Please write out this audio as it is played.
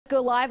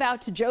go live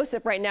out to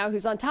Joseph right now,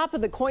 who's on top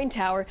of the coin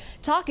tower,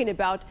 talking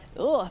about,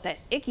 that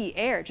icky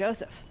air.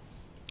 Joseph.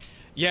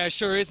 Yeah, it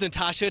sure is,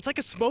 Natasha. It's like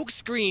a smoke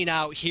screen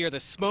out here. The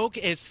smoke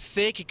is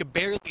thick. You can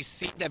barely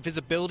see. That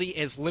visibility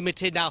is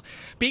limited. Now,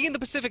 being in the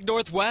Pacific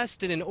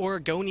Northwest and an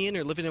Oregonian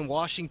or living in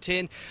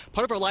Washington,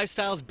 part of our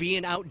lifestyle is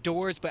being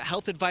outdoors, but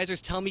health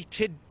advisors tell me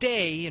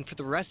today and for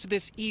the rest of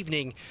this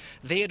evening,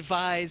 they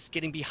advise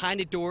getting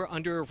behind a door,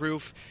 under a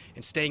roof,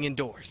 and staying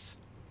indoors.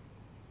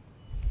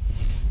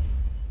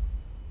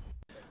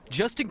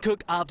 Justin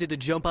Cook opted to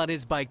jump on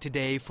his bike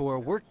today for a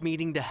work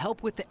meeting to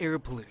help with the air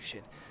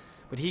pollution.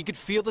 But he could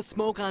feel the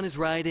smoke on his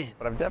ride in.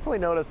 But I've definitely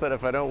noticed that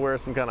if I don't wear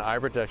some kind of eye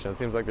protection, it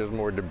seems like there's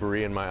more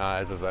debris in my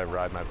eyes as I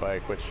ride my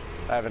bike, which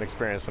I haven't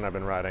experienced when I've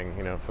been riding,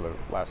 for the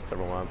last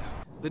several months.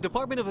 The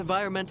Department of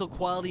Environmental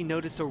Quality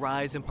noticed a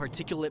rise in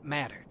particulate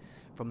matter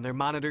from their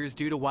monitors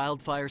due to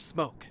wildfire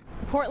smoke.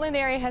 Portland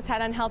area has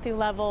had unhealthy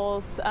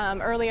levels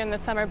earlier in the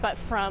summer, but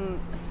from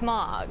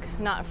smog,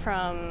 not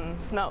from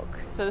smoke.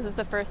 So this is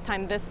the first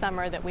time this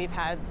summer that we've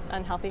had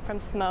unhealthy from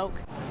smoke.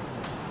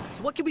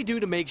 So what can we do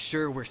to make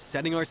sure we're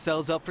setting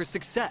ourselves up for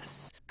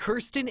success?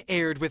 Kirsten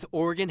Aird with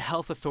Oregon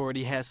Health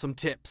Authority has some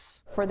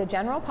tips. For the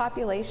general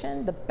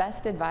population, the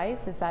best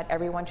advice is that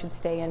everyone should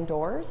stay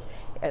indoors.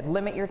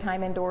 Limit your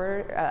time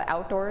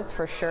outdoors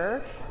for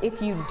sure.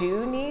 If you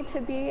do need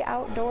to be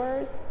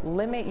outdoors,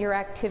 limit your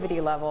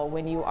activity level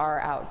when you are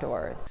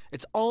outdoors.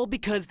 It's all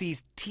because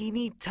these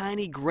teeny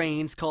tiny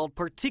grains called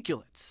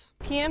particulates.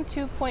 PM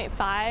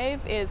 2.5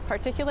 is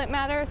particulate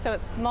matter, so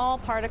it's small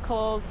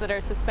particles that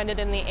are suspended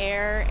in the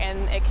air,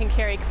 and it can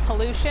carry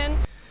pollution.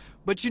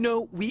 But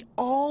we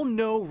all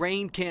know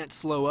rain can't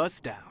slow us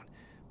down.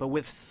 But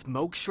with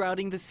smoke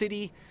shrouding the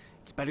city,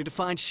 it's better to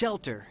find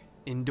shelter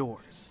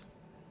indoors.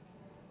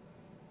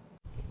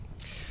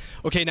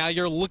 Okay, now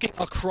you're looking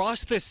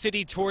across the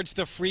city towards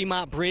the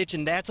Fremont Bridge,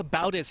 and that's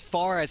about as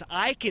far as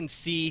I can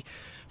see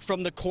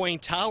from the coin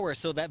tower,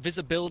 so that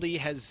visibility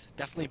has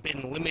definitely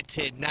been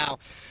limited. Now,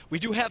 we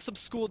do have some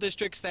school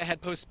districts that had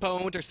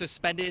postponed or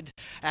suspended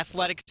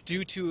athletics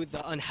due to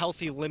the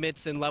unhealthy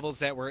limits and levels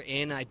that we're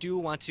in. I do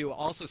want to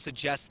also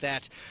suggest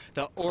that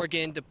the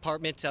Oregon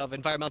Department of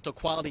Environmental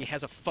Quality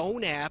has a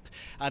phone app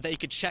that you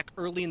could check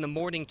early in the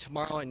morning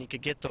tomorrow, and you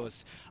could get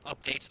those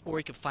updates, or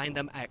you can find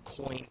them at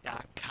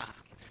coin.com.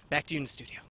 Back to you in the studio.